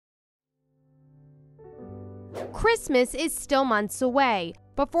Christmas is still months away,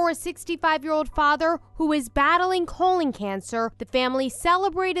 but for a 65-year-old father who is battling colon cancer, the family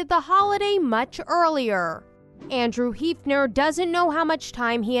celebrated the holiday much earlier. Andrew Heafner doesn't know how much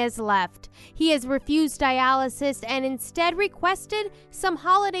time he has left. He has refused dialysis and instead requested some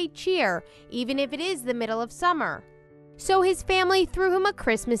holiday cheer, even if it is the middle of summer. So his family threw him a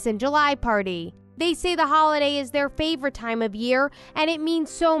Christmas in July party. They say the holiday is their favorite time of year, and it means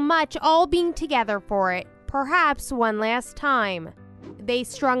so much all being together for it, perhaps one last time. They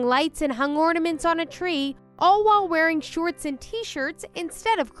strung lights and hung ornaments on a tree, all while wearing shorts and t-shirts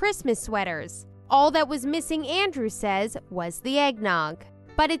instead of Christmas sweaters. All that was missing, Andrew says, was the eggnog.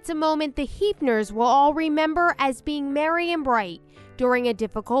 But it's a moment the Heafners will all remember as being merry and bright during a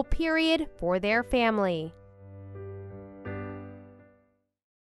difficult period for their family.